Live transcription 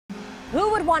Who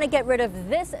would want to get rid of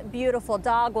this beautiful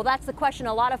dog? Well, that's the question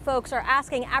a lot of folks are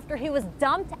asking after he was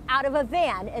dumped out of a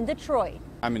van in Detroit.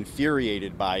 I'm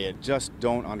infuriated by it, just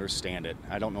don't understand it.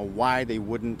 I don't know why they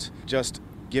wouldn't just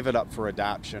give it up for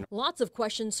adoption. Lots of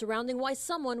questions surrounding why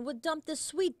someone would dump this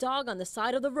sweet dog on the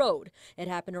side of the road. It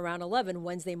happened around 11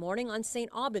 Wednesday morning on St.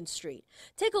 Albans Street.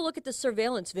 Take a look at the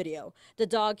surveillance video. The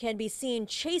dog can be seen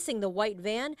chasing the white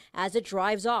van as it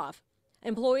drives off.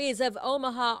 Employees of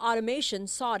Omaha Automation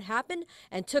saw it happen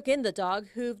and took in the dog,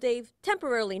 who they've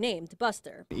temporarily named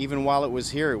Buster. Even while it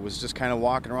was here, it was just kind of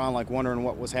walking around like wondering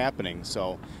what was happening.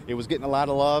 So it was getting a lot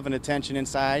of love and attention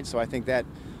inside. So I think that,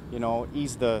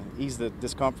 eased the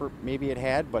discomfort maybe it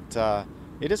had, but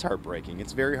it is heartbreaking.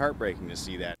 It's very heartbreaking to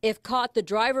see that. If caught, the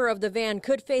driver of the van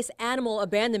could face animal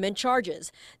abandonment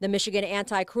charges. The Michigan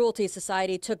Anti-Cruelty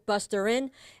Society took Buster in.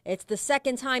 It's the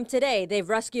second time today they've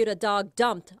rescued a dog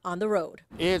dumped on the road.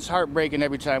 It's heartbreaking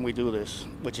every time we do this,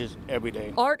 which is every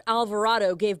day. Art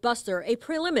Alvarado gave Buster a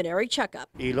preliminary checkup.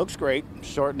 He looks great.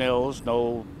 Short nails,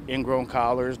 no ingrown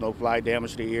collars, no fly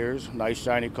damage to the ears, nice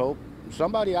shiny coat.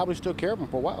 Somebody obviously took care of him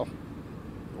for a while.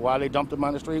 Why they dumped him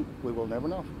on the street, we will never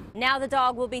know. Now the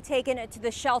dog will be taken to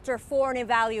the shelter for an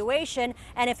evaluation,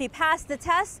 and if he passed the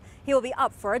test, he will be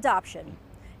up for adoption.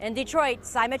 In Detroit,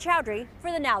 Simon Chowdhury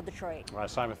for the Now Detroit. All right,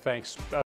 Simon, thanks.